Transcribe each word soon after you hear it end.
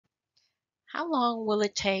How long will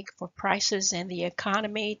it take for prices in the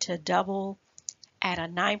economy to double at a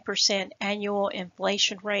 9% annual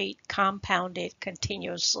inflation rate compounded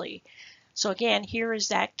continuously? So again, here is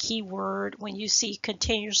that keyword. When you see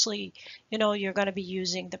continuously, you're going to be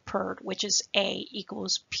using the PERT, which is A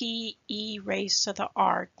equals PE raised to the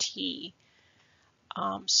RT.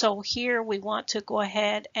 So here we want to go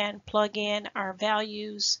ahead and plug in our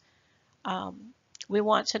values. We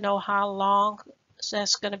want to know how long, so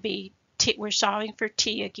that's going to be T. We're solving for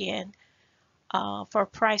T again, for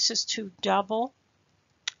prices to double.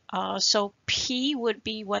 So P would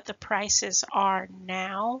be what the prices are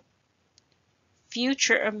now.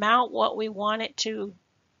 Future amount, what we want it to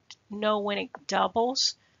know when it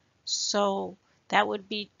doubles. So that would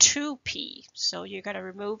be 2P. So you're going to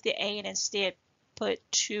remove the A and instead put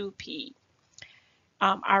 2P.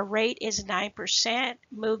 Our rate is 9%.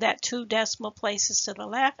 Move that 2 decimal places to the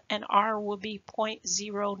left, and R will be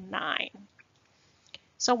 0.09.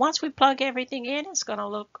 So once we plug everything in, it's going to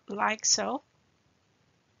look like so.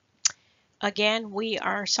 Again, we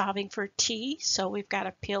are solving for T, so we've got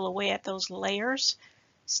to peel away at those layers.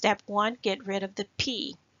 Step 1, get rid of the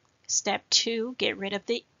P. Step 2, get rid of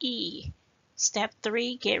the E. Step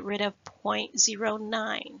 3, get rid of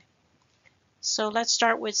 0.09. So let's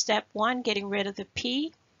start with step 1, getting rid of the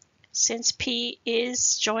P. Since P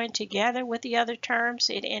is joined together with the other terms,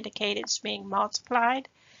 it indicates it's being multiplied.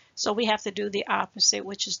 So we have to do the opposite,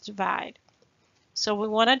 which is divide. So we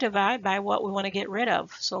want to divide by what we want to get rid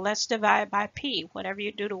of. So let's divide by P. Whatever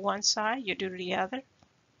you do to one side, you do to the other.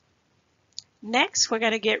 Next, we're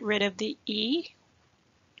going to get rid of the E.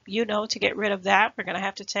 To get rid of that, we're going to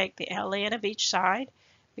have to take the ln of each side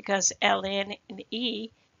because ln and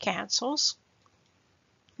E cancels.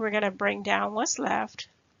 We're going to bring down what's left.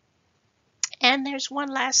 And there's one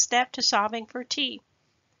last step to solving for T.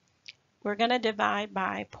 We're going to divide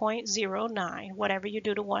by 0.09. Whatever you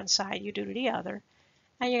do to one side, you do to the other.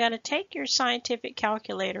 And you're going to take your scientific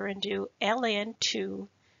calculator and do ln2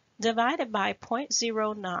 divided by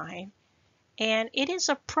 0.09. And it is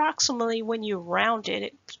approximately, when you round it,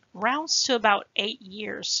 it rounds to about 8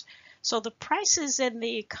 years. So the prices in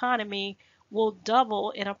the economy will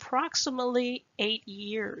double in approximately 8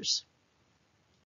 years.